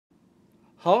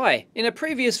Hi, in a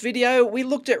previous video we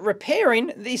looked at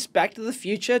repairing this Back to the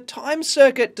Future time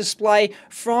circuit display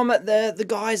from the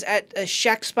guys at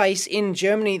Shackspace in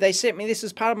Germany. They sent me this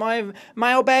as part of my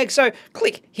mailbag, so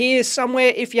click here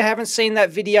somewhere if you haven't seen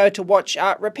that video to watch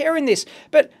repairing this.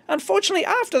 But unfortunately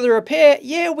after the repair,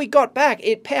 yeah, we got back.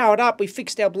 It powered up, we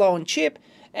fixed our blown chip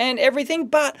and everything,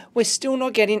 but we're still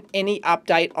not getting any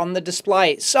update on the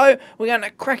display. So we're going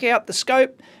to crack out the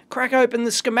scope, crack open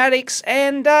the schematics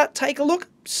and take a look,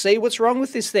 see what's wrong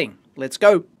with this thing. Let's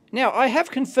go. Now, I have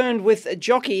confirmed with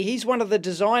Jockey, he's one of the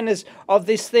designers of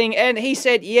this thing, and he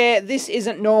said, yeah, this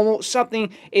isn't normal, something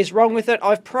is wrong with it.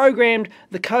 I've programmed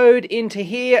the code into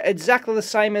here, exactly the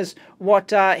same as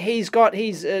what he's got.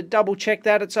 He's double checked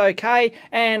that it's okay,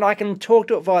 and I can talk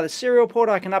to it via the serial port,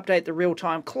 I can update the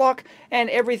real-time clock and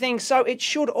everything, so it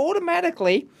should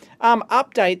automatically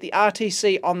update the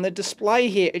RTC on the display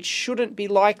here. It shouldn't be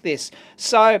like this.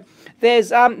 So there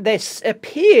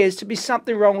appears to be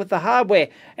something wrong with the hardware.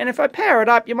 And if I power it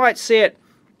up, you might see it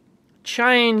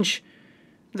change.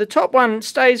 The top one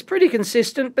stays pretty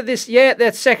consistent, but this, yeah,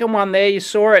 that second one there, you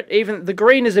saw it. Even the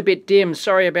green is a bit dim.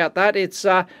 Sorry about that.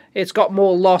 It's got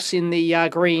more loss in the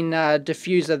green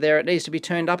diffuser there. It needs to be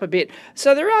turned up a bit.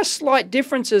 So there are slight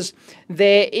differences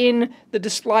there in the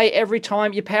display every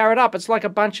time you power it up. It's like a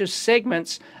bunch of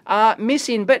segments are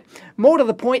missing, but more to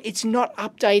the point, it's not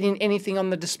updating anything on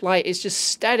the display. It's just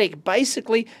static,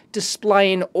 basically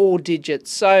displaying all digits.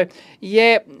 So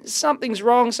yeah, something's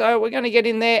wrong. So we're going to get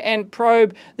in there and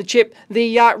probe the chip.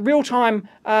 The real-time,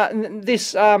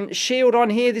 this shield on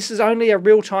here, this is only a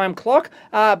real-time clock.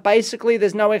 Basically,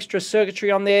 there's no extra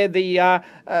circuitry on there. The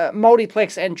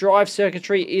multiplex and drive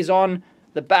circuitry is on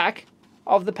the back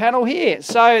of the panel here.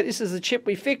 So this is the chip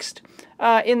we fixed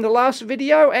in the last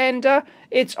video, and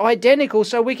it's identical,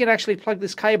 so we can actually plug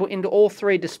this cable into all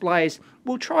three displays.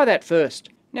 We'll try that first.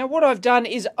 Now what I've done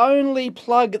is only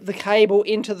plug the cable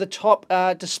into the top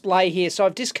display here. So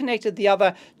I've disconnected the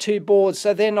other two boards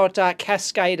so they're not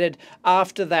cascaded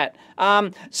after that.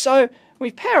 So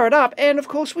we power it up and of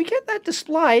course we get that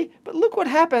display, but look what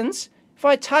happens if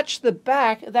I touch the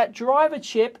back, that driver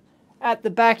chip at the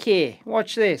back here.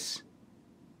 Watch this.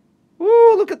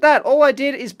 Ooh, look at that. All I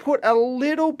did is put a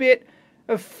little bit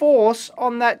of force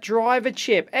on that driver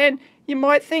chip. And you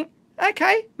might think,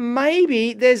 okay,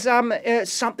 maybe there's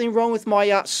something wrong with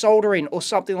my soldering or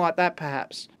something like that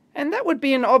perhaps. And that would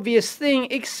be an obvious thing,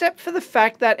 except for the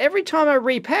fact that every time I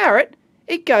repower it,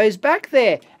 it goes back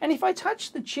there. And if I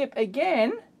touch the chip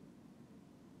again,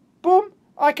 boom,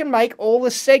 I can make all the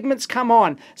segments come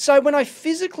on. So when I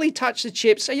physically touch the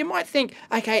chip, so you might think,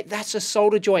 okay, that's a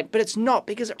solder joint, but it's not,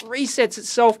 because it resets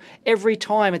itself every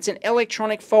time. It's an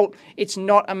electronic fault. It's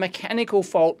not a mechanical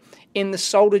fault in the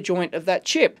solder joint of that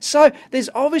chip. So there's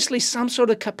obviously some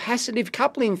sort of capacitive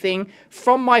coupling thing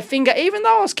from my finger, even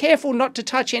though I was careful not to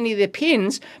touch any of the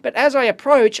pins. But as I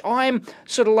approach, I'm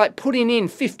sort of like putting in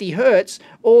 50 hertz,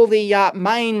 all the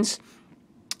mains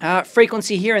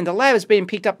frequency here in the lab is being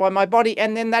picked up by my body,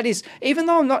 and then that is, even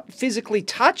though I'm not physically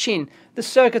touching the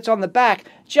circuits on the back,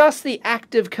 just the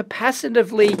act of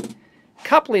capacitively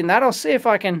coupling that. I'll see if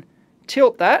I can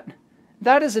tilt that.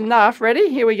 That is enough. Ready?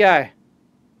 Here we go.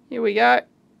 Here we go.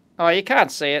 Oh, you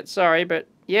can't see it, sorry, but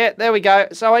yeah, there we go.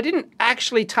 So I didn't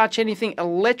actually touch anything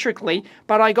electrically,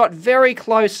 but I got very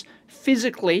close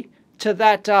physically to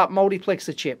that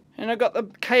multiplexer chip. And I've got the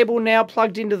cable now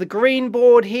plugged into the green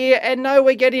board here, and no,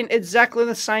 we're getting exactly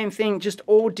the same thing, just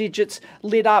all digits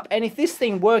lit up. And if this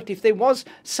thing worked, if there was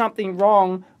something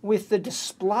wrong with the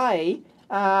display,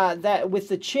 with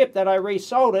the chip that I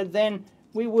resoldered, then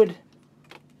we would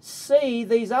see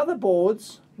these other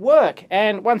boards work.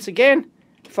 And once again,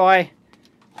 if I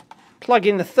plug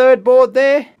in the third board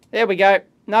there we go.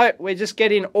 No, we're just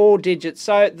getting all digits.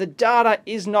 So the data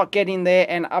is not getting there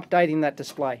and updating that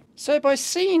display. So by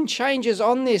seeing changes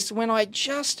on this, when I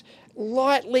just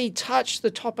lightly touch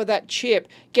the top of that chip,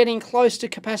 getting close to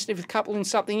capacitive coupling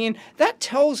something in, that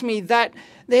tells me that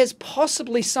there's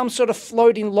possibly some sort of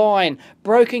floating line,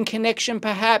 broken connection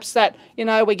perhaps, that, you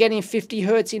know, we're getting 50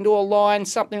 hertz into a line,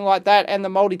 something like that, and the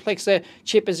multiplexer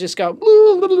chip is just going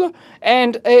blah, blah, blah,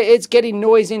 and it's getting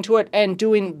noise into it and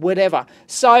doing whatever.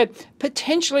 So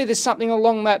potentially there's something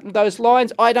along those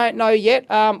lines. I don't know yet.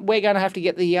 We're going to have to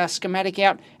get the schematic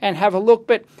out and have a look,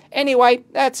 but anyway,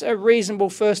 that's a reasonable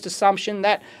first assumption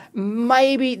that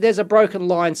maybe there's a broken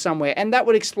line somewhere, and that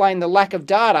would explain the lack of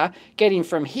data getting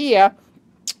from here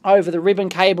over the ribbon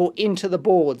cable into the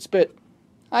boards. But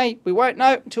hey, we won't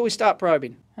know until we start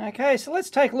probing. Okay, so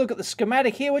let's take a look at the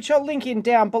schematic here, which I'll link in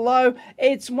down below.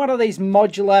 It's one of these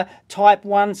modular type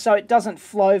ones, so it doesn't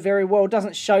flow very well,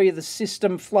 doesn't show you the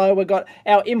system flow. We've got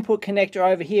our input connector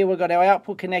over here, we've got our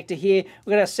output connector here,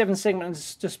 we've got our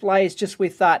 7-segment displays just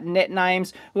with net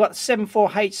names. We've got the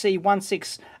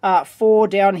 74HC164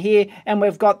 down here, and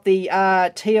we've got the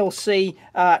TLC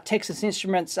Texas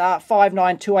Instruments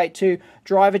 59282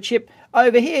 driver chip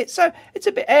over here. So it's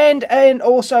a bit, and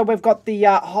also we've got the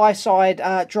high side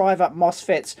driver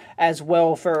MOSFETs as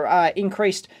well for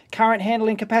increased current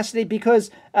handling capacity,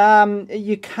 because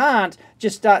you can't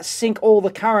just sync all the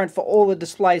current for all the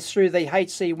displays through the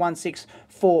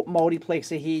HC164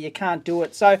 multiplexer here. You can't do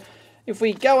it. So if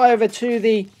we go over to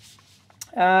the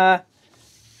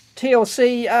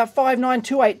TLC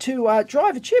 59282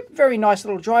 driver chip, very nice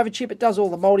little driver chip. It does all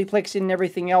the multiplexing and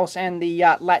everything else, and the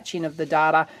latching of the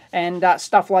data and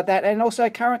stuff like that, and also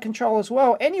current control as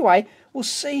well. Anyway, we'll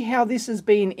see how this has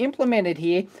been implemented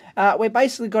here. We've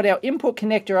basically got our input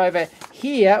connector over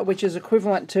here, which is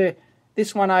equivalent to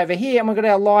this one over here, and we've got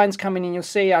our lines coming in. You'll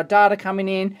see our data coming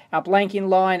in, our blanking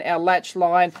line, our latch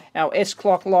line, our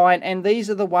S-clock line, and these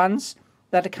are the ones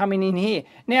that are coming in here.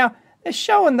 Now, they're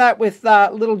showing that with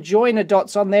little joiner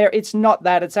dots on there. It's not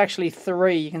that. It's actually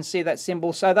 3. You can see that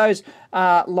symbol. So those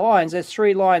lines, there's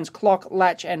 3 lines, clock,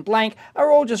 latch, and blank, are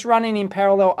all just running in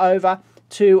parallel over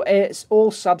to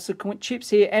all subsequent chips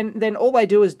here. And then all they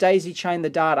do is daisy chain the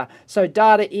data. So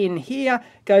data in here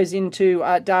goes into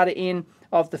data in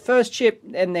of the first chip,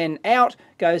 and then out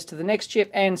goes to the next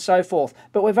chip, and so forth.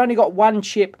 But we've only got one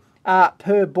chip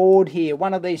per board here,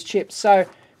 one of these chips. So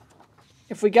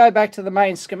if we go back to the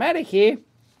main schematic here,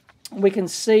 we can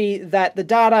see that the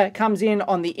data comes in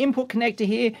on the input connector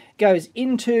here, goes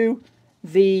into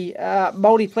the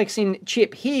multiplexing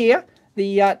chip here,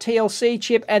 the TLC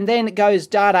chip, and then goes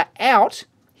data out.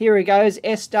 Here it goes,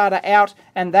 S data out,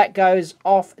 and that goes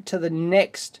off to the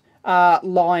next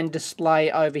line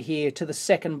display over here, to the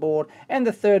second board and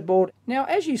the third board. Now,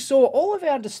 as you saw, all of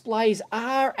our displays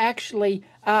are actually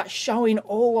showing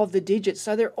all of the digits,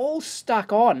 so they're all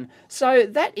stuck on. So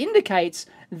that indicates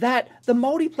that the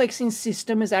multiplexing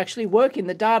system is actually working,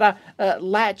 the data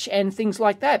latch and things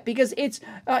like that, because it's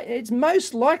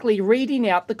most likely reading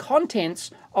out the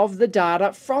contents of the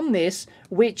data from this,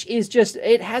 which is just,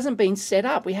 it hasn't been set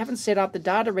up. We haven't set up the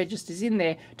data registers in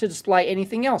there to display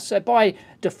anything else. So by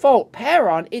default, power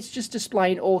on, it's just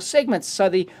displaying all segments. So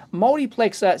the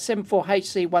multiplexer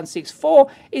 74HC164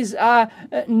 is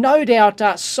no doubt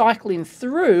cycling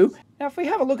through. Now, if we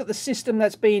have a look at the system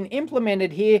that's been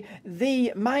implemented here,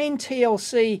 the main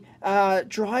TLC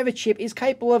driver chip is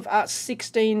capable of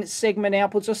 16 segment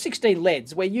outputs, or 16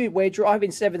 LEDs. We're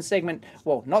driving 7-segment,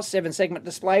 well, not 7-segment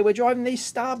display, we're driving these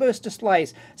starburst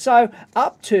displays. So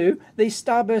up to these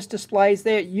starburst displays,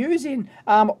 they're using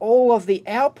all of the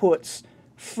outputs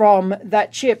from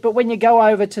that chip. But when you go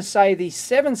over to, say, the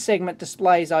 7-segment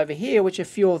displays over here, which a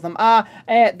few of them are,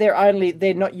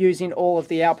 they're not using all of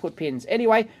the output pins.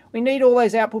 Anyway, we need all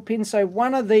those output pins, so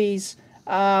one of these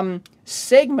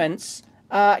segments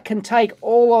can take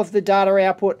all of the data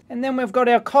output. And then we've got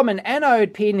our common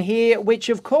anode pin here, which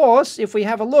of course, if we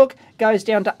have a look, goes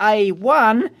down to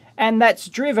A1, and that's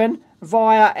driven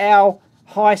via our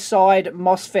high side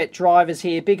MOSFET drivers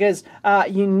here, because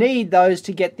you need those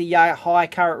to get the high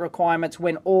current requirements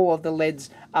when all of the LEDs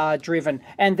are driven.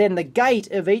 And then the gate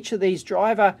of each of these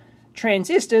driver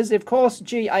transistors, of course,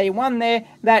 GA1 there,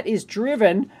 that is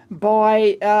driven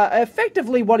by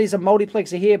effectively what is a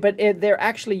multiplexer here, but they're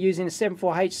actually using a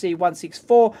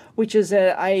 74HC164, which is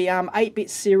a 8-bit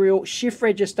serial shift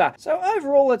register. So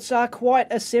overall, it's quite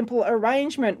a simple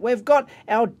arrangement. We've got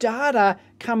our data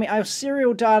coming, our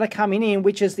serial data coming in,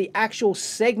 which is the actual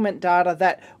segment data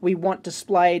that we want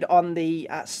displayed on the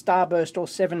starburst or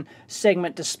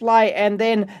 7-segment display, and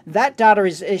then that data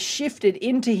is shifted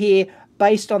into here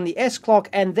based on the S clock,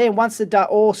 and then once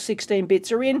all 16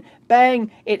 bits are in, bang,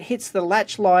 it hits the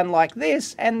latch line like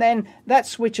this, and then that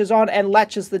switches on and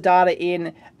latches the data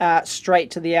in straight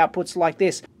to the outputs like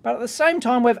this. But at the same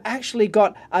time, we've actually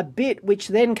got a bit which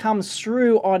then comes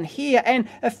through on here, and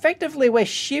effectively we're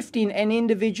shifting an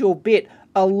individual bit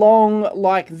along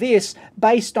like this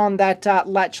based on that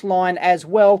latch line as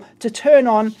well, to turn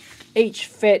on each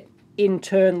FET in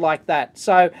turn like that.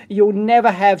 So you'll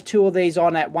never have 2 of these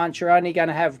on at once. You're only going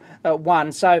to have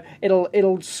 1. So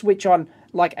it'll switch on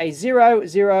like a 0,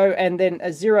 0, and then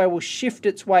a 0 will shift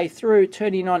its way through,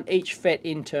 turning on each FET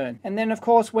in turn. And then of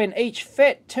course, when each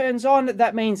FET turns on,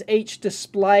 that means each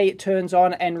display turns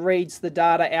on and reads the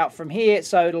data out from here.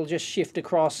 So it'll just shift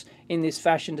across in this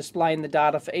fashion, displaying the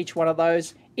data for each one of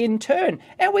those in turn.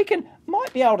 And we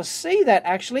might be able to see that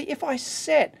actually if I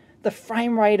set the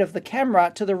frame rate of the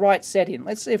camera to the right setting.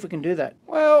 Let's see if we can do that.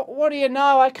 Well, what do you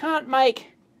know? I can't make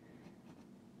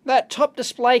that top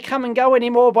display come and go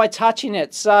anymore by touching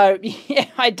it. So yeah,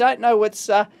 I don't know what's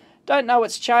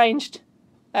changed.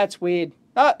 That's weird.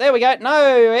 Oh, there we go.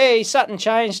 No, hey, something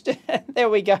changed. There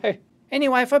we go.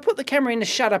 Anyway, if I put the camera into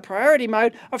shutter priority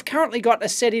mode, I've currently got a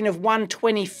setting of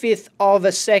 1/25th of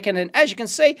a second. And as you can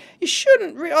see,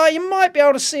 you might be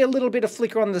able to see a little bit of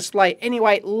flicker on the display.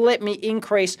 Anyway, let me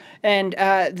increase and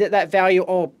that value,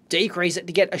 or decrease it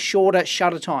to get a shorter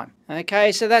shutter time.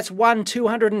 Okay, so that's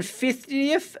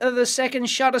 1/250th of the second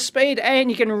shutter speed, and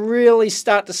you can really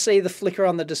start to see the flicker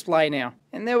on the display now.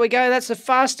 And there we go, that's the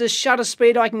fastest shutter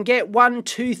speed I can get,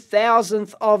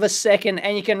 1/2000th of a second,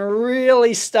 and you can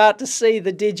really start to see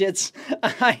the digits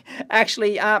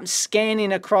actually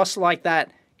scanning across like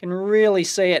that. You can really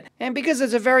see it. And because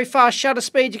it's a very fast shutter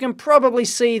speed, you can probably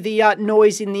see the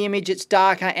noise in the image. It's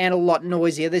darker and a lot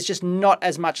noisier. There's just not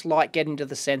as much light getting to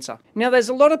the sensor. Now, there's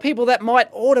a lot of people that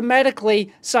might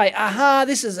automatically say, aha,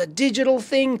 this is a digital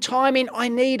thing, timing, I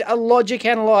need a logic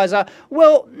analyzer.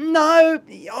 Well, no,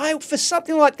 for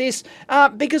something like this,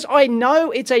 because I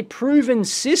know it's a proven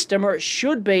system, or it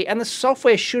should be, and the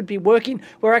software should be working,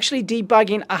 we're actually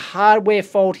debugging a hardware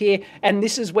fault here, and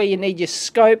this is where you need your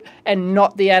scope and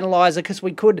not the analyzer, because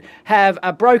we could have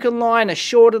a broken line, a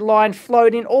shorted line,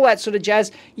 floating, all that sort of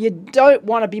jazz. You don't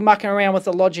want to be mucking around with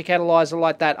a logic analyzer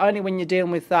like that. Only when you're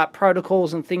dealing with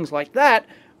protocols and things like that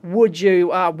would you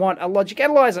want a logic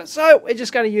analyzer. So we're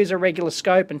just going to use a regular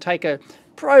scope and take a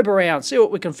probe around, see what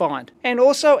we can find. And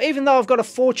also, even though I've got a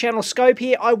 4-channel scope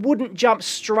here, I wouldn't jump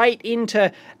straight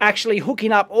into actually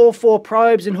hooking up all 4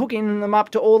 probes and hooking them up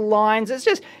to all lines. It's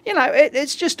just, you know,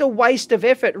 it's just a waste of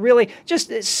effort, really. Just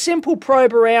a simple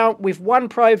probe around with one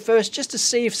probe first, just to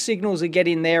see if signals are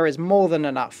getting there, is more than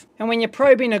enough. And when you're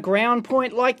probing a ground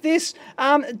point like this,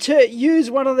 to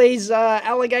use one of these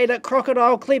alligator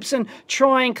crocodile clips and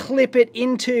try and clip it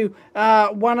into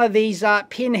one of these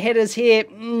pin headers here,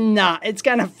 nah, it's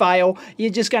going to fail. You're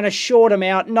just going to short them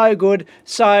out, no good.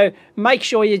 So make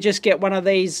sure you just get one of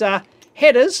these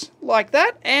headers like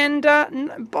that, and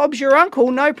Bob's your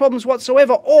uncle, no problems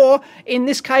whatsoever. Or in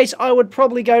this case, I would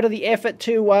probably go to the effort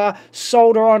to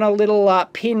solder on a little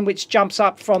pin which jumps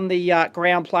up from the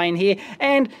ground plane here.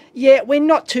 And yeah, we're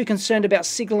not too concerned about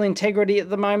signal integrity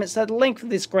at the moment, so the length of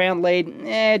this ground lead,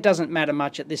 it doesn't matter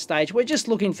much at this stage. We're just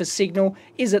looking for signal.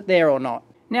 Is it there or not?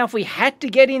 Now, if we had to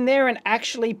get in there and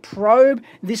actually probe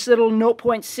this little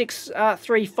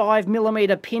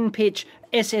 0.635mm pin pitch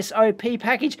SSOP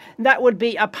package, that would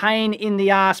be a pain in the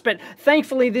ass. But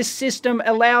thankfully, this system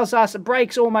allows us,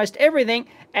 breaks almost everything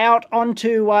out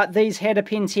onto these header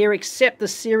pins here, except the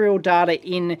serial data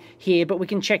in here. But we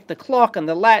can check the clock and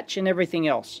the latch and everything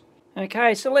else.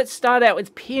 Okay, so let's start out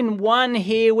with pin 1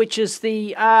 here, which is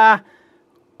the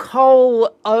col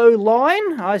O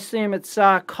line. I assume it's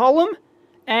column.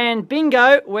 And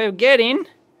bingo, we're getting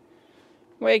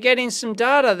some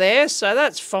data there, so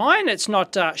that's fine. It's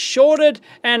not shorted,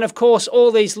 and of course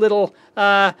all these little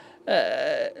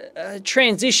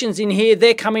transitions in here,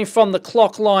 they're coming from the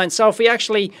clock line. So if we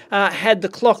actually had the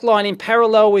clock line in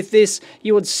parallel with this,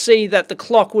 you would see that the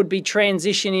clock would be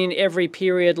transitioning every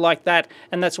period like that,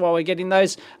 and that's why we're getting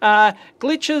those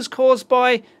glitches caused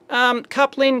by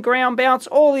coupling, ground bounce,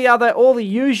 all the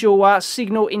usual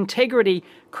signal integrity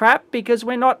crap, because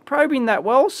we're not probing that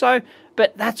well. So,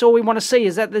 but that's all we want to see,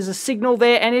 is that there's a signal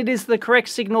there, and it is the correct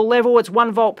signal level. It's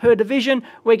 1 volt per division.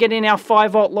 We're getting our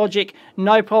 5 volt logic,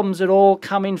 no problems at all,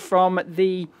 coming from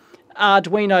the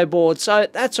Arduino board. So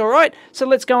that's all right. So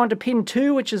let's go on to pin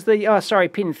 2, which is the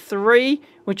pin 3,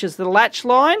 which is the latch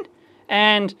line.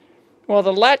 And well,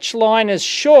 the latch line is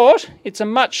short. It's a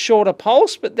much shorter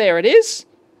pulse, but there it is.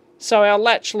 So our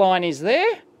latch line is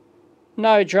there.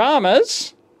 No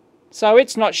dramas. So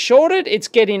it's not shorted, it's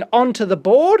getting onto the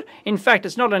board. In fact,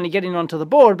 it's not only getting onto the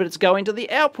board, but it's going to the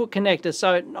output connector,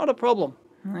 so not a problem.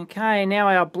 Okay, now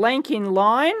our blanking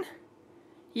line.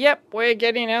 Yep, we're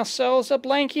getting ourselves a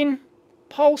blanking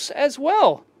pulse as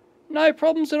well. No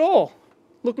problems at all.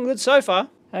 Looking good so far.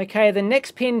 Okay, the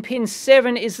next pin, pin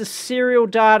 7, is the serial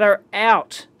data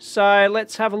out. So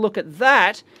let's have a look at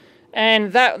that.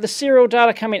 And the serial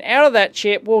data coming out of that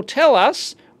chip will tell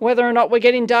us whether or not we're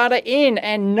getting data in.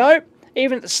 And nope,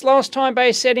 even at the slowest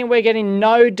time-based setting, we're getting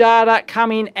no data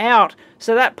coming out.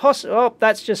 So that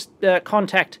that's just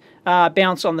contact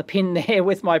bounce on the pin there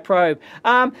with my probe.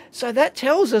 So that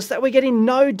tells us that we're getting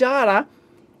no data,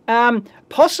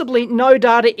 possibly no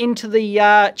data into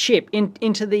the chip,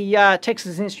 into the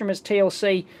Texas Instruments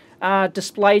TLC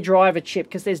display driver chip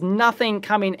because there's nothing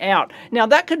coming out. Now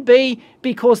that could be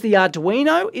because the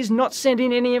Arduino is not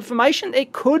sending any information.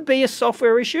 It could be a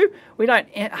software issue. We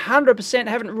don't 100%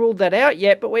 haven't ruled that out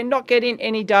yet, but we're not getting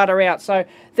any data out. So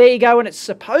there you go, and it's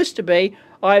supposed to be.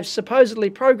 I've supposedly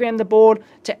programmed the board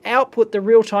to output the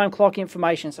real-time clock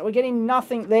information. So we're getting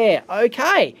nothing there.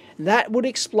 Okay, that would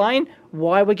explain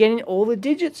why we're getting all the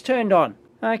digits turned on.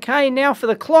 Okay, now for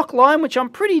the clock line, which I'm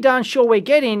pretty darn sure we're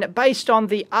getting based on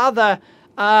the other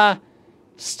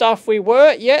stuff we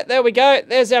were. Yeah, there we go.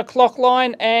 There's our clock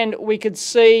line, and we could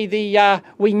see the,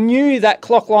 we knew that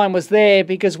clock line was there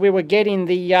because we were getting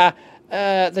the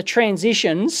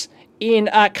transitions in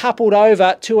coupled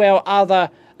over to our other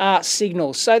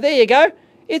signals. So there you go.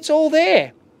 It's all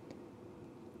there.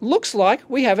 Looks like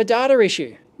we have a data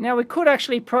issue. Now we could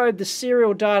actually probe the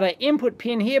serial data input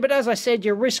pin here, but as I said,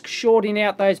 you risk shorting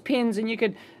out those pins and you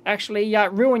could actually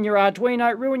ruin your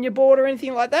Arduino, ruin your board or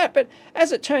anything like that. But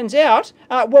as it turns out,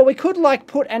 well, we could like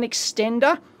put an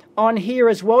extender on here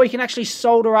as well. You can actually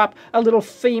solder up a little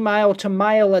female to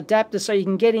male adapter so you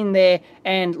can get in there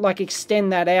and like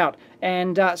extend that out.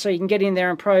 And so you can get in there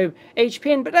and probe each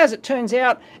pin. But as it turns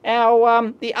out,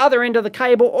 our the other end of the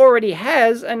cable already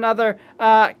has another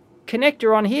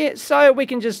connector on here, so we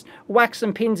can just whack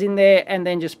some pins in there and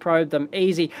then just probe them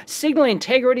easy. Signal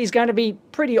integrity is going to be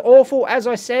pretty awful, as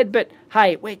I said, but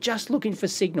hey, we're just looking for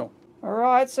signal.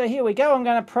 Alright, so here we go. I'm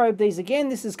going to probe these again.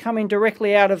 This is coming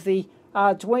directly out of the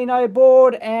Arduino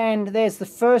board, and there's the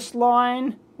first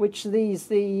line, which is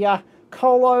the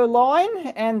colo line,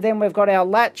 and then we've got our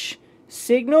latch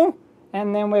signal,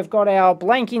 and then we've got our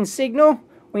blanking signal.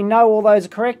 We know all those are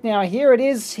correct. Now here it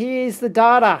is. Here's the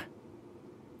data.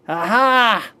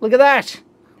 Aha! Look at that.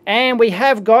 And we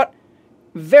have got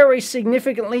very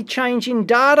significantly changing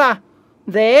data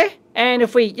there. And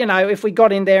if we, you know, if we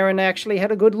got in there and actually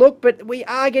had a good look, but we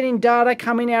are getting data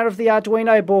coming out of the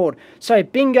Arduino board. So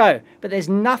bingo, but there's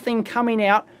nothing coming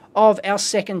out of our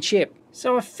second chip.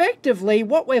 So effectively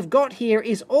what we've got here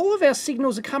is all of our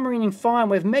signals are coming in fine.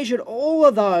 We've measured all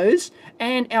of those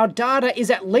and our data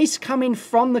is at least coming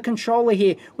from the controller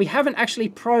here. We haven't actually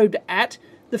probed at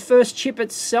the first chip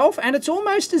itself, and it's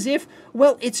almost as if,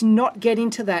 well, it's not getting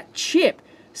to that chip.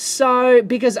 So,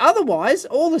 because otherwise,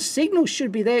 all the signals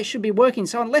should be there, it should be working.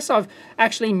 So unless I've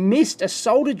actually missed a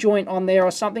solder joint on there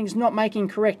or something's not making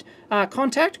correct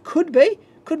contact, could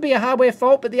be a hardware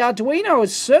fault, but the Arduino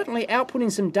is certainly outputting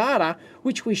some data,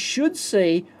 which we should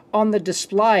see on the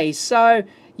display. So,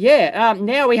 yeah,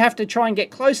 now we have to try and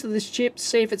get close to this chip,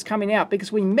 see if it's coming out,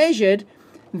 because we measured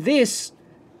this.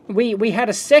 We had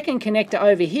a second connector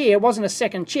over here. It wasn't a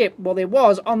second chip. Well, there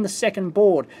was on the second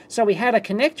board. So we had a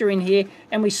connector in here,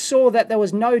 and we saw that there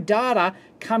was no data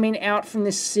coming out from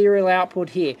this serial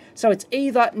output here. So it's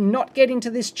either not getting to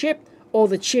this chip, or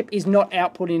the chip is not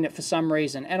outputting it for some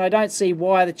reason. And I don't see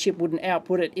why the chip wouldn't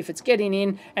output it if it's getting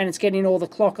in, and it's getting all the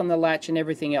clock on the latch and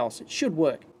everything else. It should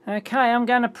work. Okay, I'm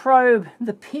going to probe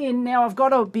the pin. Now I've got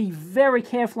to be very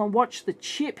careful and watch the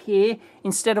chip here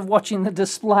instead of watching the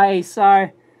display. So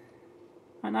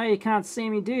I know you can't see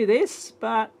me do this,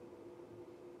 but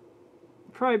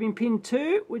probing pin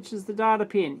 2, which is the data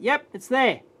pin. Yep, it's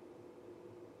there.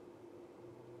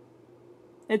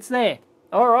 It's there.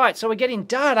 Alright, so we're getting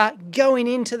data going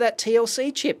into that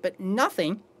TLC chip, but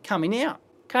nothing coming out.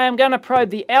 Okay, I'm going to probe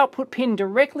the output pin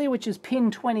directly, which is pin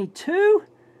 22.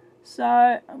 So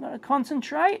I'm going to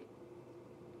concentrate.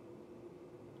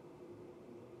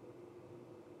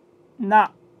 Nah,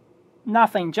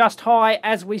 nothing, just high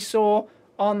as we saw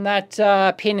on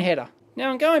that pin header.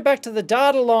 Now I'm going back to the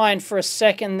data line for a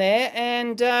second there,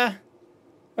 and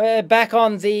we're back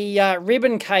on the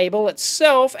ribbon cable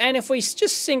itself, and if we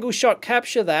just single shot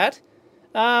capture that,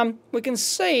 we can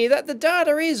see that the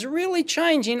data is really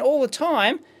changing all the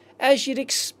time, as you'd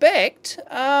expect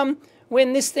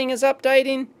when this thing is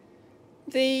updating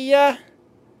the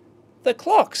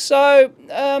clock. So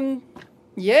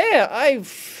yeah, I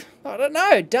don't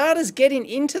know, data's getting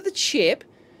into the chip.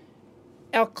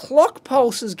 Our clock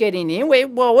pulse is getting in.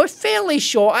 We're fairly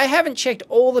sure. I haven't checked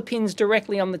all the pins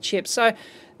directly on the chip, so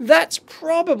that's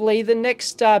probably the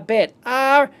next bet.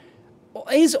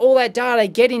 Is all that data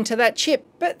getting to that chip?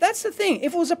 But that's the thing.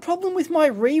 If it was a problem with my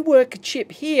rework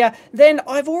chip here, then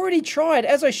I've already tried,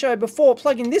 as I showed before,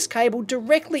 plugging this cable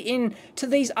directly into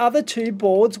these other two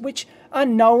boards, which are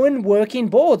known working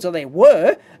boards, or they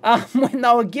were when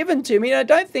they were given to me. And I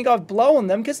don't think I've blown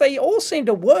them because they all seem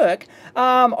to work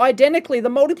identically. The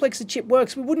multiplexer chip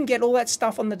works. We wouldn't get all that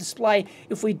stuff on the display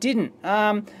if we didn't,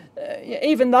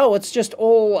 even though it's just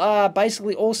all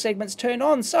basically all segments turned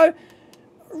on. So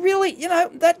really, you know,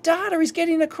 that data is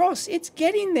getting across. It's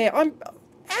getting there. I'm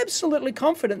absolutely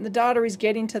confident the data is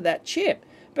getting to that chip.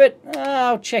 But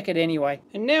I'll check it anyway.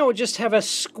 And now we'll just have a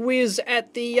squiz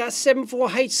at the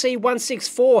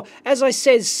 74HC164. As I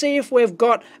said, see if we've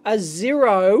got a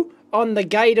 0 on the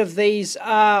gate of these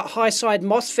high side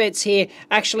MOSFETs here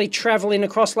actually traveling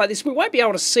across like this. We won't be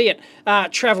able to see it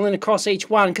traveling across each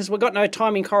one because we've got no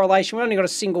timing correlation. We've only got a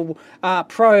single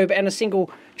probe and a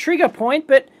single trigger point.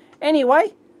 But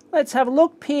anyway, let's have a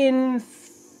look. Pin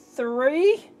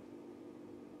 3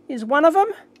 is one of them.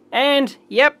 And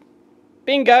yep,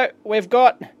 bingo, we've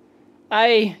got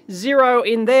a 0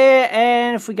 in there.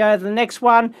 And if we go to the next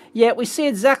one, yeah, we see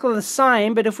exactly the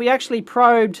same. But if we actually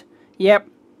probed, yep,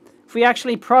 if we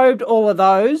actually probed all of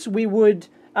those, we would,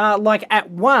 like at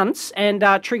once, and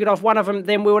triggered off one of them,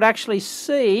 then we would actually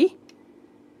see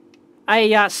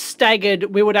a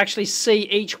staggered, we would actually see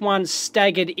each one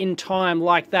staggered in time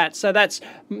like that. So that's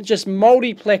just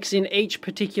multiplexing each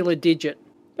particular digit.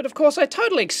 But of course, I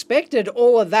totally expected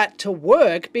all of that to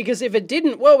work, because if it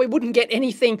didn't, well, we wouldn't get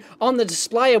anything on the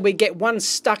display, or we'd get one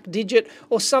stuck digit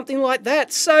or something like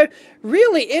that. So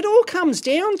really, it all comes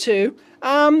down to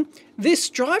this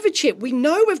driver chip. We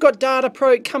know we've got data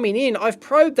coming in. I've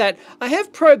probed that. I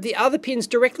have probed the other pins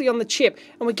directly on the chip,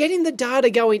 and we're getting the data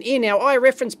going in. Our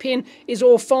iReference pin is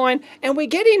all fine, and we're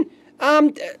getting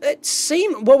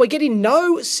we're getting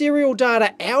no serial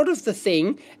data out of the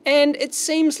thing, and it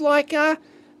seems like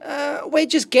we're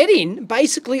just getting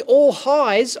basically all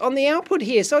highs on the output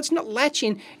here. So it's not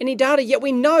latching any data, yet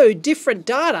we know different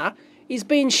data is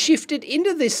being shifted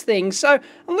into this thing. So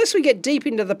unless we get deep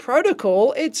into the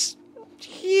protocol, it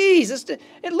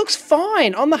looks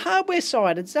fine on the hardware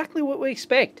side, exactly what we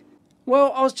expect.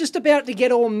 Well, I was just about to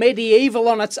get all medieval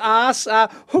on its ass,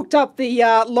 hooked up the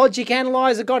logic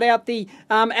analyzer, got out the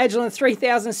Agilent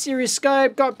 3000 series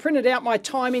scope, printed out my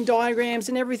timing diagrams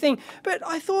and everything. But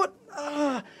I thought,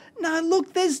 no,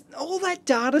 look, there's all that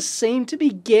data seemed to be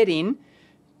getting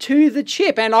to the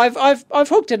chip, and I've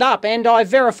hooked it up and I've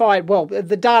verified, well,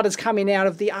 the data's coming out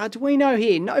of the Arduino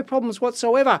here, no problems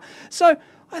whatsoever. So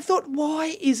I thought,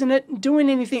 why isn't it doing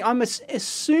anything? I'm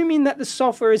assuming that the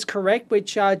software is correct,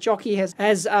 which Jockey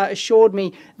has assured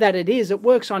me that it is. It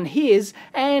works on his,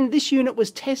 and this unit was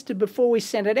tested before we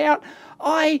sent it out.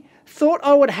 I thought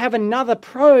I would have another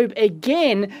probe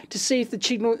again to see if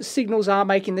the signals are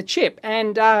making the chip,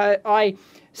 and I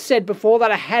said before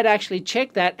that I had actually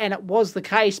checked that, and it was the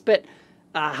case, but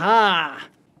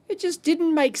it just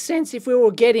didn't make sense if we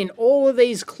were getting all of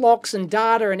these clocks and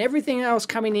data and everything else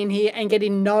coming in here and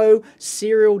getting no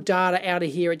serial data out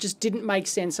of here. It just didn't make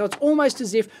sense. So it's almost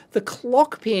as if the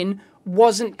clock pin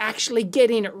wasn't actually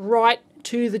getting it right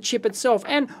to the chip itself.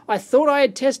 And I thought I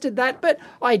had tested that, but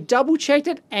I double checked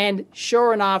it, and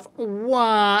sure enough,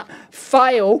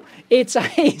 fail. It's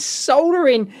a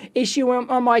soldering issue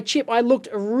on my chip. I looked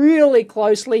really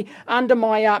closely under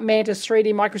my Mantis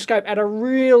 3D microscope at a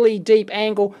really deep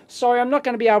angle. Sorry, I'm not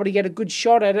going to be able to get a good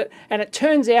shot at it. And it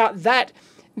turns out that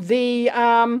the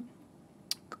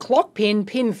clock pin,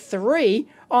 pin 3,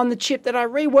 on the chip that I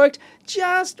reworked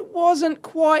just wasn't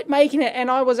quite making it, and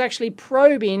I was actually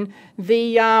probing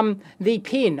the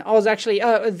pin. I was actually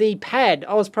the pad.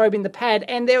 I was probing the pad,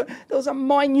 and there was a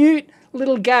minute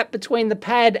little gap between the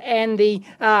pad and the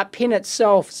pin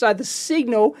itself. So the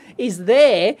signal is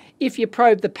there if you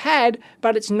probe the pad,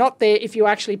 but it's not there if you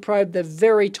actually probe the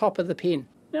very top of the pin.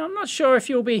 Now, I'm not sure if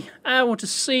you'll be able to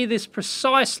see this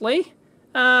precisely,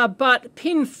 but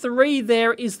pin 3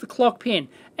 there is the clock pin,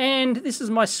 and this is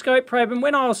my scope probe, and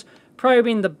when I was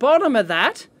probing the bottom of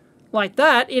that, like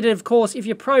that, it of course, if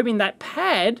you're probing that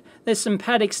pad, there's some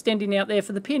pad extending out there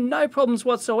for the pin, no problems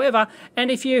whatsoever.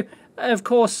 And if you, of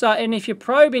course, and if you're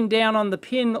probing down on the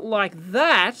pin like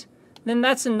that, then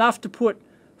that's enough to put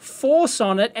force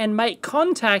on it and make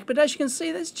contact. But as you can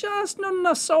see, there's just not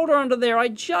enough solder under there. I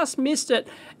just missed it.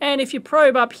 And if you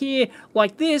probe up here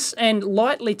like this and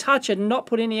lightly touch it and not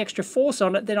put any extra force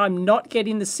on it, then I'm not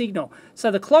getting the signal.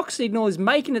 So the clock signal is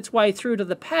making its way through to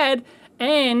the pad,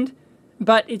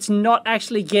 but it's not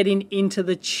actually getting into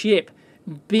the chip.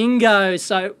 Bingo.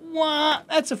 So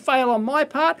that's a fail on my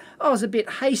part. I was a bit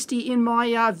hasty in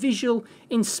my visual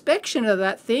inspection of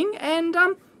that thing, and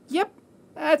yep,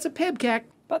 that's a pebcac.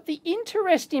 But the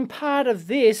interesting part of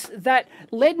this that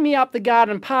led me up the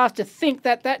garden path to think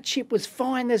that that chip was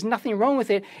fine, there's nothing wrong with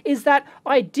it, is that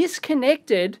I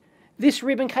disconnected this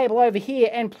ribbon cable over here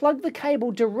and plugged the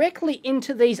cable directly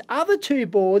into these other two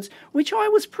boards, which I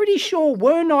was pretty sure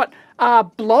were not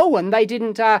blown. They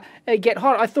didn't get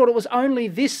hot. I thought it was only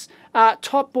this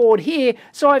top board here.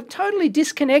 So I've totally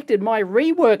disconnected my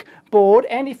rework board,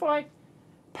 and if I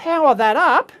power that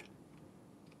up,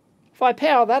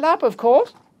 of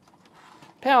course,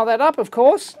 power that up, of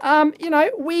course, you know,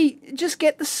 we just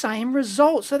get the same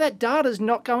result. So that data's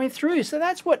not going through. So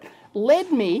that's what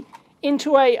led me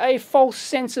into a false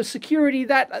sense of security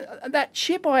that that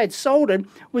chip I had soldered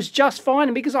was just fine.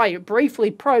 And because I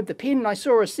briefly probed the pin and I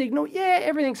saw a signal, yeah,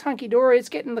 everything's hunky-dory, it's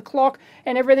getting the clock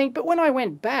and everything. But when I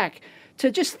went back to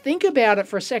just think about it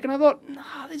for a second, I thought,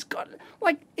 nah, there's got,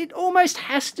 like, it almost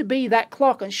has to be that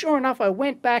clock. And sure enough, I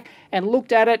went back and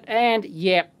looked at it, and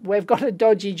yeah, we've got a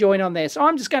dodgy joint on there. So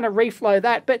I'm just going to reflow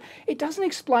that, but it doesn't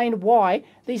explain why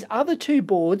these other two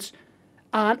boards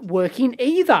aren't working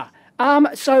either.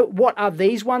 So what are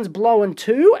these ones blowing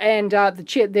too? And the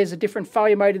chip, there's a different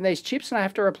failure mode in these chips, and I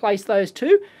have to replace those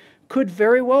two? Could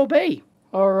very well be.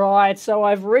 Alright, so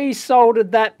I've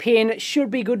resoldered that pin. It should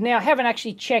be good now. I haven't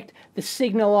actually checked the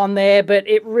signal on there, but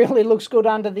it really looks good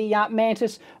under the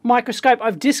Mantis microscope.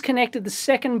 I've disconnected the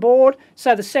second board,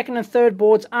 so the second and third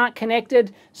boards aren't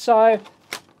connected. So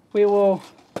we will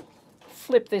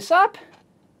flip this up,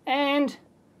 and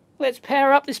let's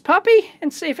power up this puppy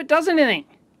and see if it does anything.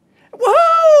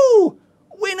 Woohoo!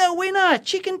 Winner, winner,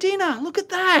 chicken dinner. Look at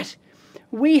that.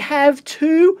 We have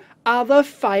two other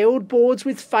failed boards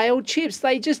with failed chips.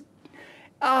 They just,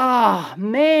 ah,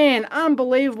 man,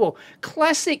 unbelievable.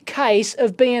 Classic case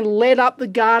of being led up the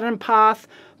garden path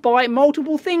by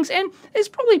multiple things. And there's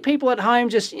probably people at home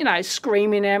just, you know,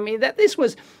 screaming at me that this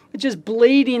was just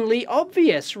bleedingly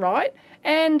obvious, right?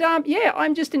 And yeah,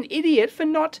 I'm just an idiot for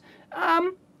not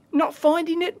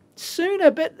finding it sooner.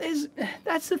 But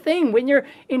that's the thing. When you're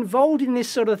involved in this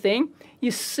sort of thing, you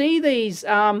see these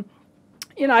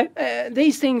you know,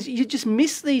 these things, you just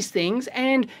miss these things,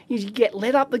 and you get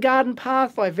led up the garden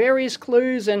path by various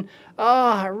clues and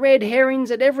red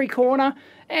herrings at every corner,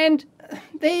 and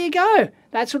there you go.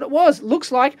 That's what it was.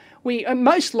 Looks like we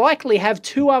most likely have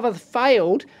two other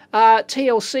failed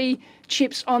TLC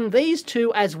chips on these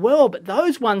two as well, but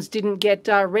those ones didn't get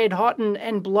red hot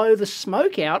and blow the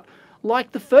smoke out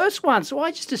like the first one. So I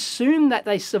just assumed that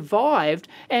they survived,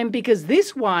 and because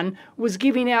this one was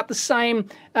giving out the same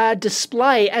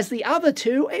display as the other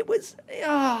two, it was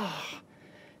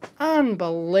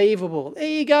unbelievable. There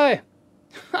you go.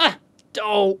 Ha!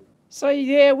 Doll. So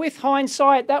yeah, with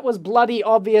hindsight, that was bloody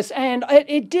obvious, and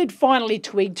it did finally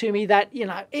twig to me that, you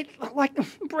know, it, like,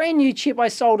 brand new chip I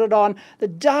soldered on, the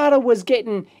data was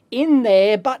getting in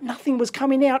there, but nothing was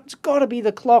coming out. It's got to be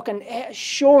the clock, and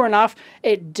sure enough,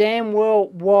 it damn well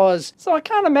was. So I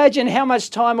can't imagine how much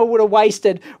time I would have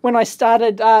wasted when I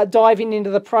started diving into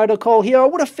the protocol here. I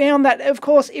would have found that, of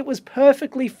course, it was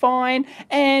perfectly fine,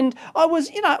 and I was,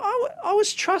 you know, I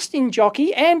was trusting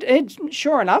Jockey, and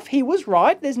sure enough, he was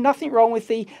right. There's nothing wrong with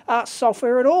the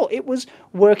software at all. It was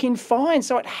working fine,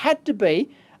 so it had to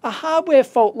be a hardware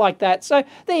fault like that. So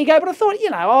there you go. But I thought,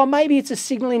 you know, oh, maybe it's a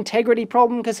signal integrity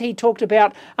problem, because he talked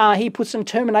about he put some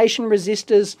termination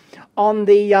resistors on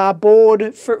the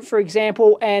board, for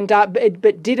example, and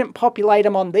but didn't populate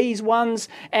them on these ones.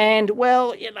 And,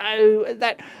 well, you know,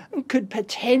 that could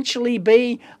potentially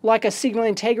be like a signal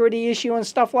integrity issue and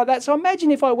stuff like that. So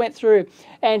imagine if I went through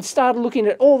and started looking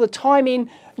at all the timing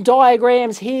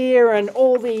diagrams here and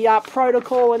all the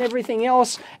protocol and everything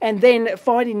else, and then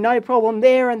finding no problem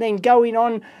there, and then going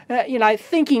on, you know,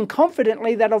 thinking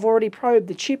confidently that I've already probed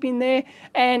the chip in there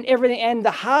and everything, and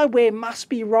the hardware must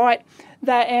be right.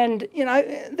 That, and, you know,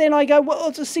 then I go, well,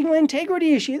 it's a signal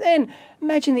integrity issue. Then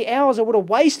imagine the hours I would have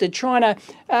wasted trying to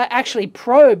actually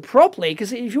probe properly,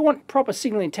 because if you want proper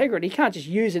signal integrity, you can't just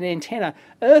use an antenna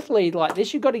earthly like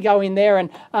this. You've got to go in there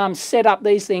and set up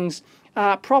these things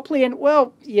properly. And,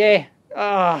 well, yeah,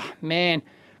 man,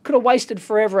 could have wasted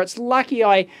forever. It's lucky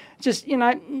I just, you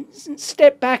know,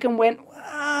 stepped back and went,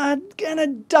 gonna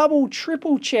double,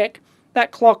 triple check that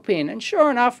clock pin. And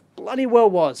sure enough, bloody well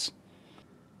was.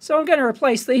 So I'm going to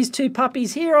replace these two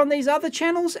puppies here on these other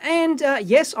channels, and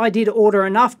yes, I did order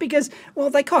enough because, well,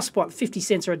 they cost, what, 50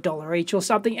 cents or $1 each or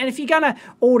something, and if you're going to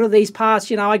order these parts,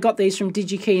 you know, I got these from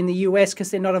DigiKey in the US because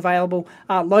they're not available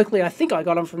locally. I think I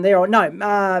got them from there, or no,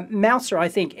 Mouser, I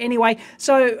think. Anyway,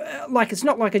 so, like, it's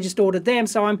not like I just ordered them,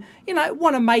 so I'm, you know,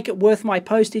 want to make it worth my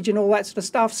postage and all that sort of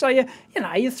stuff, so you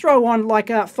know, you throw on like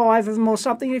 5 of them or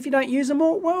something, and if you don't use them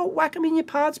all, well, whack them in your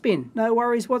parts bin. No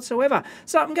worries whatsoever.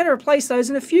 So I'm going to replace those,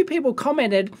 and few people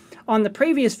commented on the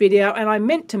previous video, and I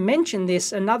meant to mention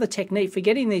this, another technique for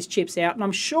getting these chips out, and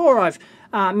I'm sure I've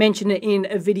mentioned it in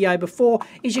a video before,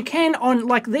 is you can, on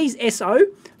like these SO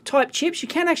type chips, you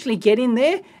can actually get in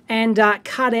there and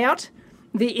cut out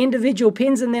the individual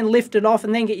pins and then lift it off,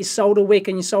 and then get your solder wick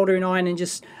and your soldering iron and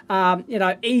just you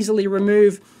know, easily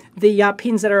remove the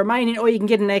pins that are remaining. Or you can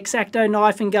get an X-Acto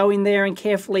knife and go in there and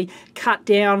carefully cut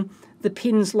down the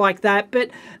pins like that. But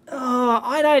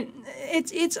I don't.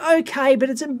 It's okay, but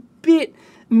it's a bit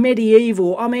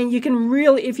medieval. I mean, you can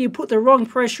really, if you put the wrong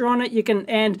pressure on it, you can,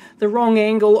 and the wrong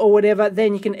angle or whatever,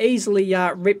 then you can easily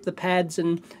rip the pads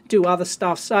and do other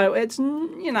stuff. So it's,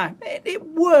 you know, it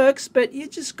works, but you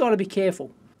just got to be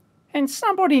careful. And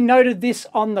somebody noted this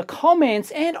on the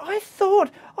comments, and I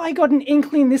thought I got an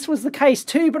inkling this was the case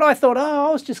too, but I thought, oh,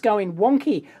 I was just going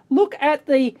wonky. Look at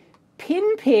the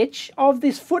pin pitch of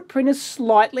this footprint is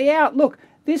slightly out. Look,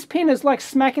 this pin is like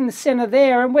smack in the center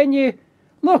there, and when you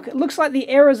look, it looks like the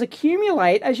errors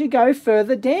accumulate as you go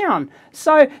further down.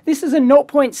 So this is a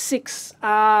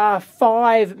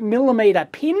 0.65 millimeter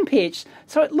pin pitch.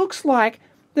 So it looks like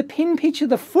the pin pitch of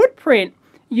the footprint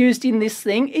used in this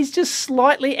thing is just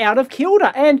slightly out of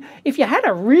kilter. And if you had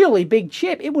a really big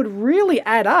chip, it would really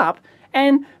add up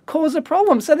and cause a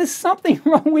problem. So there's something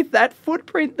wrong with that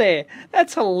footprint there.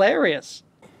 That's hilarious.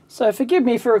 So forgive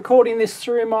me for recording this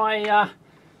through my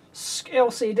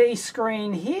LCD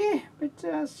screen here, but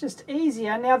it's just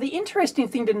easier. Now the interesting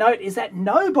thing to note is that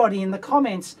nobody in the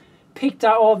comments picked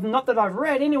up, or not that I've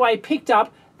read anyway, picked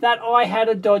up that I had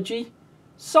a dodgy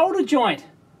solder joint.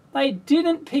 They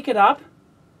didn't pick it up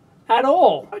at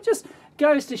all. It just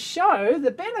goes to show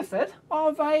the benefit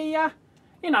of a,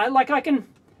 you know, like I can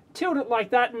tilt it like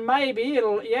that and maybe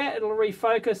it'll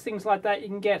refocus, things like that. You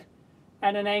can get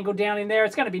at an angle down in there.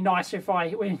 It's going to be nicer if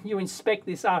when you inspect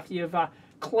this after you've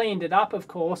cleaned it up, of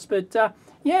course, but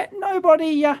yeah,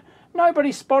 nobody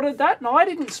spotted that, and I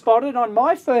didn't spot it on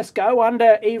my first go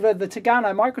under either the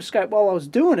Tagarno microscope while I was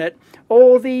doing it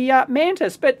or the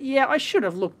Mantis. But yeah, I should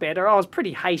have looked better. I was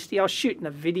pretty hasty. I was shooting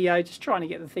a video, just trying to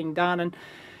get the thing done, and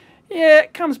yeah,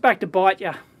 it comes back to bite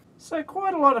you. So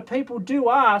quite a lot of people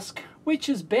do ask which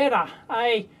is better,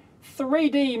 a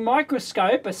 3D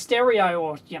microscope, a stereo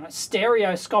or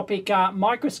stereoscopic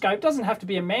microscope, doesn't have to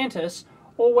be a Mantis,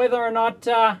 or whether or not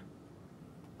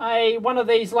one of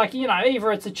these, like, you know,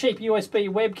 either it's a cheap USB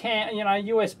webcam, you know,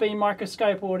 USB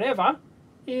microscope or whatever,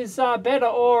 is better,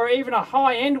 or even a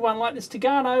high-end one like this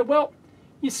Tagarno. Well,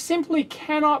 you simply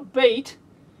cannot beat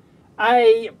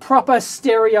a proper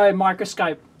stereo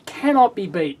microscope. Cannot be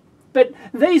beat. But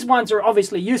these ones are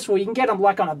obviously useful. You can get them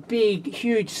like on a big,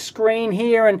 huge screen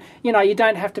here, and, you know, you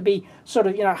don't have to be sort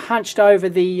of, you know, hunched over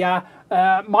the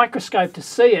microscope to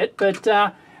see it. But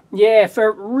yeah,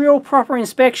 for real proper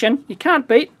inspection, you can't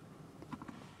beat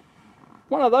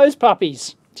one of those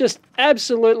puppies. Just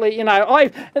absolutely, you know,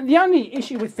 the only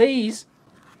issue with these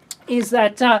is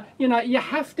that, you know, you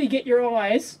have to get your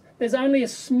eyes, there's only a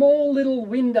small little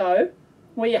window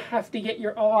where you have to get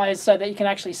your eyes so that you can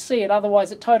actually see it.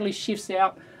 Otherwise, it totally shifts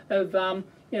out of,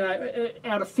 you know,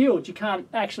 out of field. You can't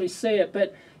actually see it.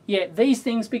 But yeah, these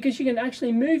things, because you can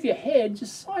actually move your head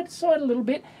just side to side a little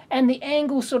bit, and the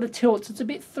angle sort of tilts. It's a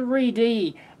bit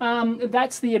 3D.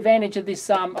 That's the advantage of this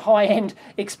high-end,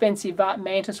 expensive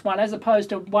Mantis one, as opposed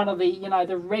to one of the, you know,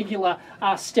 the regular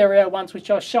stereo ones, which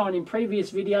I've shown in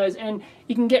previous videos. And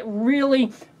you can get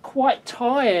really quite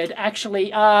tired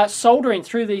actually soldering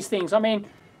through these things. I mean,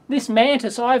 this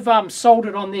Mantis, I've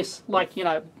soldered on this like, you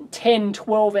know, 10,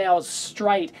 12 hours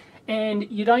straight,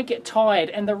 and you don't get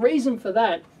tired. And the reason for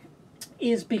that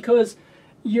is because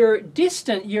your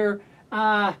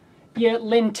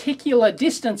lenticular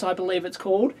distance, I believe it's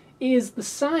called, is the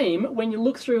same when you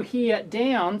look through here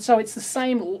down. So it's the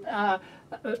same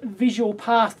visual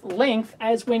path length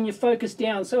as when you focus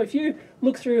down. So if you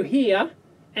look through here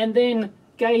and then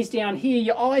gaze down here,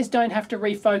 your eyes don't have to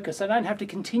refocus. They don't have to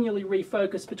continually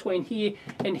refocus between here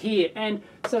and here. And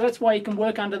so that's why you can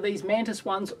work under these Mantis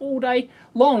ones all day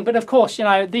long. But of course, you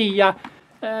know, the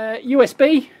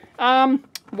USB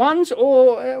ones,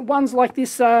 or ones like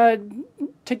this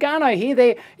Tagarno here,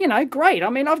 they're, you know, great. I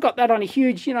mean, I've got that on a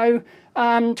huge, you know,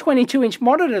 22-inch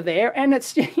monitor there, and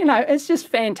it's, you know, it's just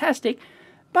fantastic.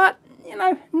 But, you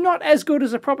know, not as good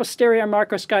as a proper stereo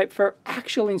microscope for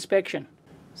actual inspection.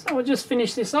 So I'll just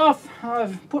finish this off.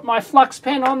 I've put my flux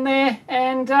pen on there,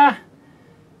 and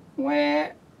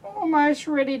we're almost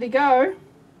ready to go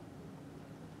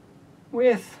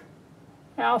with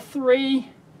our three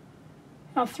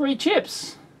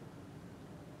chips.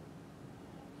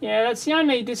 Yeah, that's the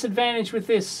only disadvantage with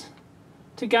this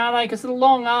Tagarno, because the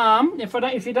long arm,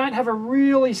 if you don't have a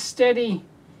really steady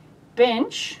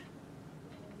bench,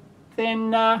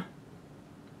 then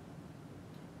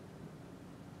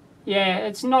yeah,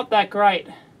 it's not that great.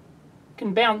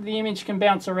 The image can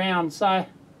bounce around. So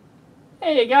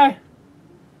there you go.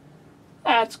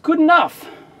 That's good enough.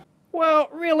 Well,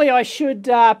 really, I should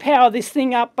power this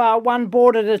thing up one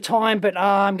board at a time, but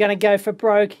I'm going to go for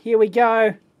broke. Here we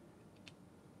go.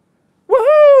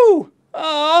 Woohoo!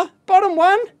 Bottom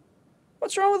one.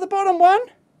 What's wrong with the bottom one?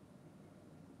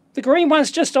 The green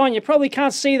one's just on. You probably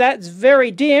can't see that. It's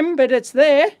very dim, but it's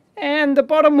there. And the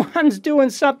bottom one's doing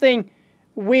something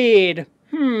weird.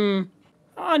 Oh,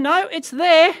 no, it's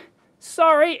there.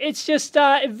 Sorry, it's just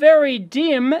very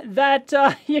dim that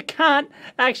you can't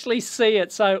actually see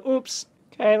it. So, oops.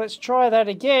 Okay, let's try that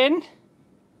again.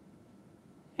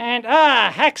 And,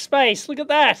 Hackspace, look at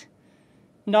that.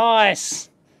 Nice.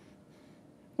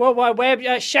 World Wide Web,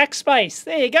 Shackspace.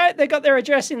 There you go. They got their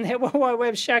address in there. World Wide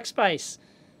Web, Shackspace.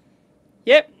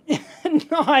 Yep.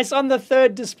 Nice, on the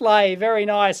third display. Very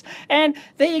nice. And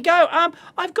there you go.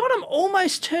 I've got them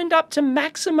almost turned up to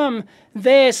maximum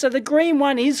there. So the green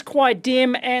one is quite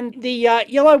dim and the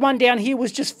yellow one down here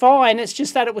was just fine. It's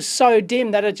just that it was so dim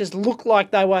that it just looked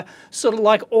like they were sort of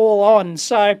like all on.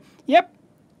 So, yep.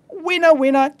 Winner,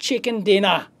 winner, chicken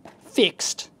dinner.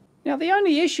 Fixed. Now, the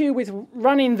only issue with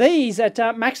running these at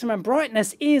maximum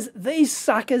brightness is these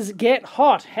suckers get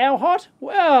hot. How hot?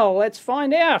 Well, let's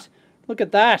find out. Look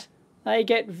at that. They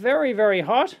get very, very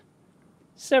hot.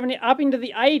 70 up into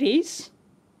the 80s.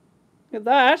 Look at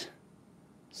that.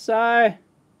 So,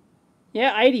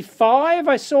 yeah, 85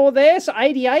 I saw there. So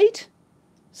 88.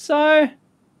 So,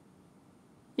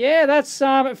 yeah, that's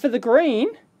for the green.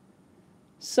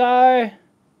 So,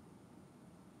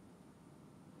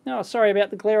 oh, sorry about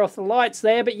the glare off the lights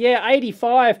there. But yeah,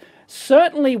 85.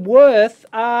 Certainly worth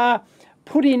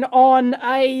putting on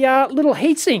a little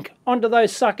heatsink onto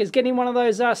those suckers, getting one of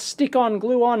those stick-on,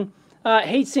 glue-on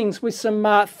heatsinks with some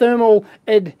thermal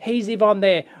adhesive on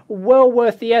there. Well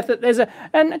worth the effort. There's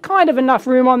and kind of enough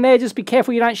room on there. Just be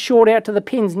careful you don't short out to the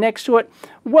pins next to it.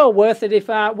 Well worth it if,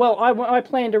 well, I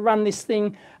plan to run this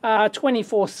thing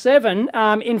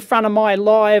 24/7 in front of my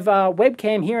live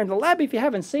webcam here in the lab. If you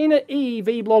haven't seen it,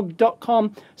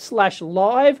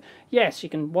 eevblog.com/live. Yes, you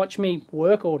can watch me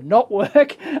work or not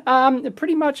work.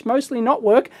 Pretty much mostly not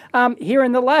work here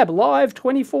in the lab, live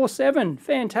 24/7.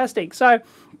 Fantastic. So,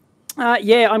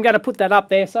 yeah, I'm going to put that up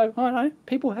there so, I don't know,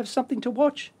 people have something to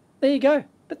watch. There you go.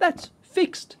 But that's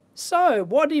fixed. So,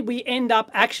 what did we end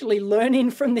up actually learning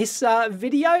from this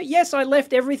video? Yes, I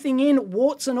left everything in,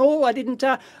 warts and all. I didn't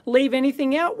leave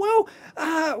anything out. Well,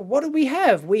 what did we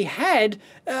have? We had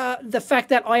the fact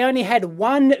that I only had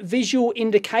one visual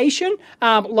indication,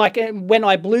 like when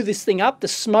I blew this thing up, the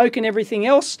smoke and everything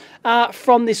else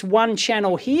from this one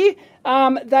channel here,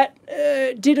 that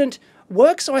didn't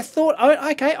work. So I thought,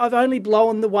 oh, okay, I've only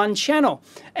blown the one channel.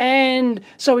 And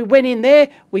so we went in there,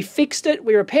 we fixed it,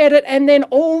 we repaired it, and then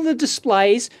all the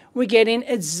displays were getting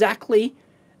exactly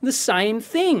the same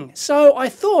thing. So I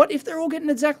thought, if they're all getting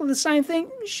exactly the same thing,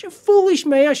 foolish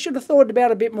me, I should have thought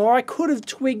about it a bit more. I could have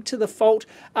twigged to the fault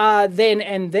then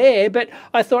and there, but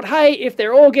I thought, hey, if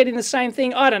they're all getting the same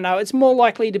thing, I don't know, it's more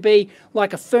likely to be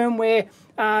like a firmware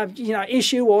you know,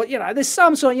 issue, or, you know, there's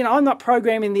some sort of, you know, I'm not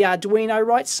programming the Arduino,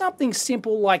 right? Something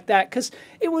simple like that, because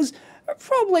it was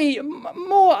probably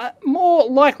more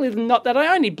likely than not that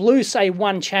I only blew, say,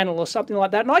 one channel or something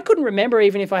like that, and I couldn't remember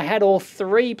even if I had all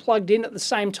three plugged in at the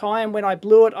same time when I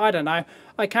blew it. I don't know.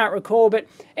 I can't recall, but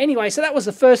anyway, so that was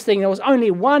the first thing. There was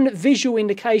only one visual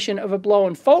indication of a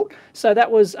blown fault, so that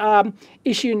was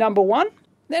issue number one.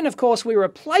 Then, of course, we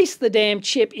replaced the damn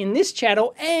chip in this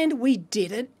channel and we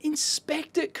didn't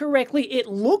inspect it correctly. It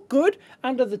looked good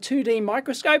under the 2D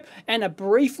microscope, and a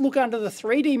brief look under the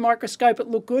 3D microscope, it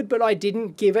looked good, but I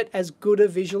didn't give it as good a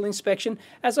visual inspection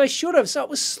as I should have. So it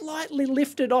was slightly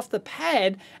lifted off the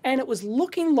pad and it was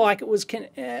looking like it was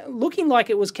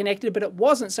connected, but it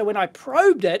wasn't. So when I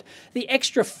probed it, the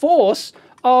extra force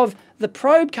of the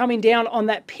probe coming down on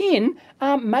that pin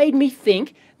made me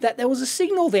think that there was a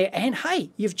signal there. And hey,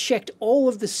 you've checked all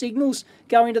of the signals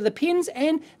going to the pins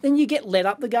and then you get led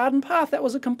up the garden path. That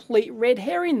was a complete red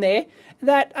herring there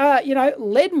that, you know,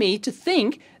 led me to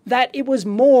think that it was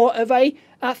more of a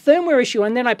firmware issue.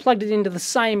 And then I plugged it into the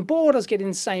same board. I was getting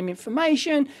the same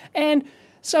information. And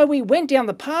so we went down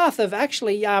the path of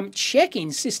actually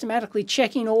systematically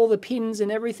checking all the pins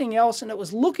and everything else, and it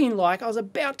was looking like I was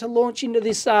about to launch into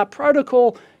this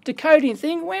protocol decoding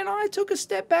thing when I took a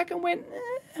step back and went,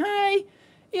 hey,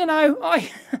 you know,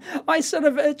 I sort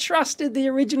of trusted the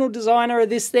original designer of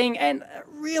this thing, and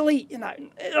really, you know,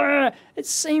 it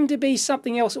seemed to be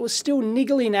something else. It was still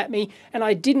niggling at me, and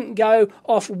I didn't go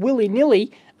off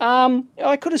willy-nilly.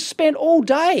 I could have spent all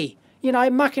day, you know,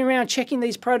 mucking around checking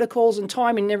these protocols and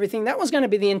timing and everything. That was going to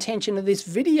be the intention of this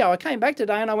video. I came back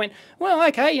today and I went, well,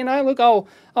 okay, you know, look, I'll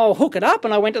hook it up.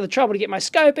 And I went to the trouble to get my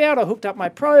scope out. I hooked up my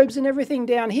probes and everything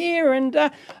down here, and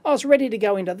I was ready to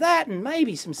go into that and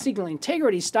maybe some signal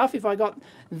integrity stuff if I got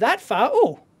that far.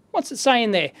 Oh, what's it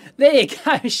saying there? There you go,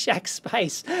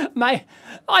 Shackspace.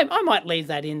 I might leave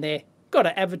that in there. got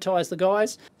to advertise the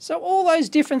guys. So all those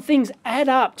different things add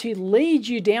up to lead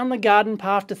you down the garden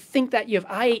path to think that you've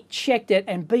A, checked it,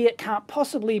 and B, it can't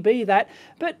possibly be that.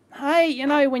 But hey, you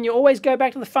know, when you always go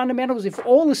back to the fundamentals, if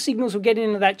all the signals were getting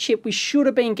into that chip, we should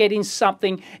have been getting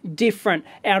something different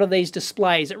out of these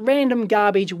displays. Random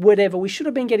garbage, whatever. We should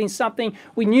have been getting something.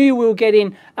 We knew we were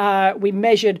getting, we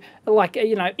measured like,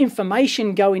 you know,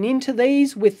 information going into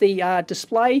these with the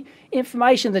display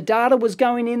information. The data was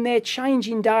going in there,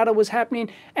 changing data was happening,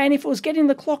 and if it was getting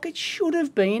the clock, it should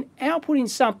have been outputting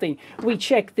something. We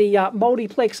checked the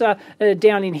multiplexer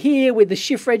down in here with the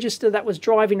shift register that was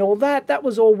driving all that. That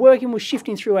was all working, was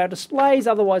shifting through our displays,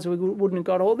 otherwise we wouldn't have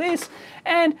got all this.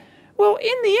 And, well,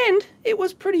 in the end, it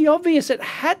was pretty obvious it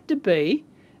had to be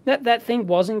that that thing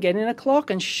wasn't getting a clock,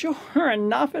 and sure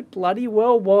enough, it bloody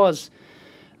well was.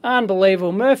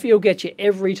 Unbelievable. Murphy will get you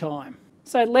every time.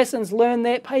 So lessons learned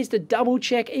there. It pays to double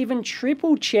check, even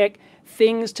triple check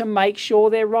things to make sure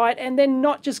they're right, and then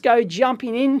not just go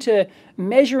jumping into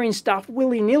measuring stuff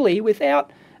willy-nilly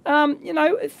without, you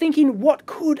know, thinking what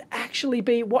could actually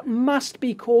be, what must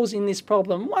be causing this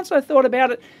problem. Once I thought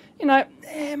about it, you know,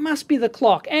 it must be the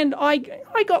clock. And I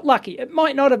got lucky. It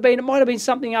might not have been. It might have been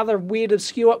something other weird,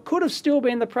 obscure. It could have still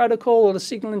been the protocol or the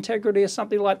signal integrity or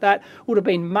something like that. Would have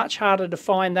been much harder to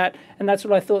find that. And that's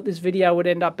what I thought this video would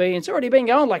end up being. It's already been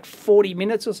going like 40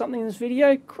 minutes or something, this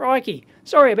video. Crikey.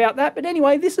 Sorry about that. But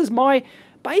anyway, this is my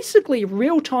basically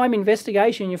real-time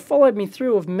investigation. You followed me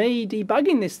through of me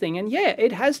debugging this thing. And yeah,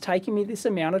 it has taken me this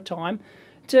amount of time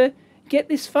to get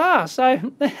this far.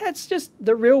 So that's just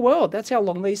the real world. That's how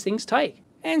long these things take.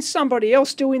 And somebody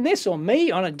else doing this, or me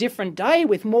on a different day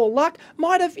with more luck,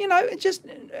 might have, you know, just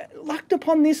lucked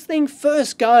upon this thing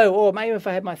first go. Or maybe if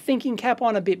I had my thinking cap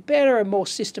on a bit better and more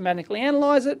systematically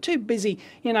analyze it, too busy,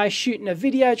 you know, shooting a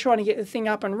video, trying to get the thing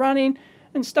up and running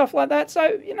and stuff like that.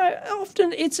 So, you know,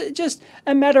 often it's just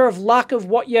a matter of luck of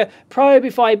what your probe,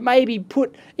 if I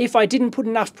didn't put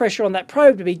enough pressure on that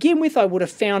probe to begin with, I would have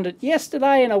found it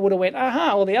yesterday and I would have went,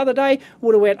 aha, or the other day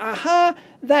would have went, aha,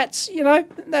 that's, you know,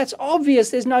 that's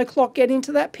obvious, there's no clock getting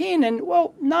to that pin. And,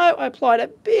 well, no, I applied a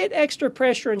bit extra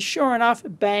pressure and sure enough,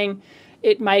 bang,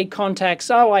 it made contact.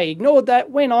 So I ignored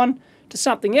that, went on to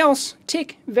something else,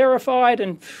 tick, verified,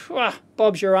 and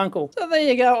Bob's your uncle. So there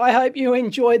you go. I hope you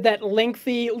enjoyed that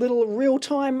lengthy little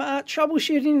real-time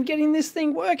troubleshooting, getting this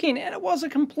thing working, and it was a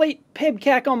complete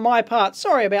pebcack on my part.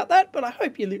 Sorry about that, but I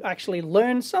hope you actually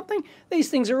learned something. These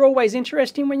things are always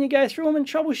interesting when you go through them and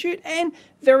troubleshoot, and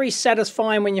very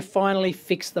satisfying when you finally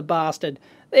fix the bastard.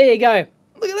 There you go.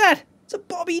 Look at that. It's a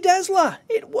Bobby Dazzler.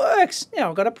 It works. Now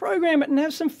I've got to program it and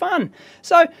have some fun.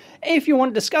 So if you want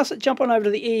to discuss it, jump on over to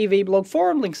the EEVblog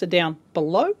forum. Links are down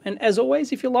below. And as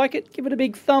always, if you like it, give it a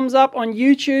big thumbs up on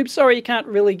YouTube. Sorry, you can't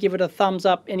really give it a thumbs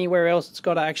up anywhere else. It's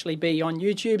got to actually be on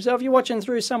YouTube. So if you're watching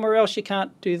through somewhere else, you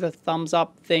can't do the thumbs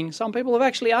up thing. Some people have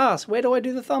actually asked, where do I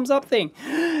do the thumbs up thing?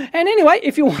 And anyway,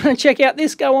 if you want to check out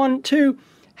this, go on to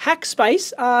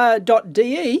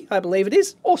hackspace.de, I believe it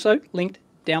is. Also linked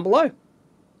down below.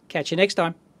 Catch you next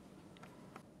time.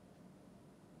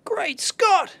 Great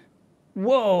Scott!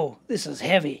 Whoa, this is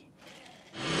heavy.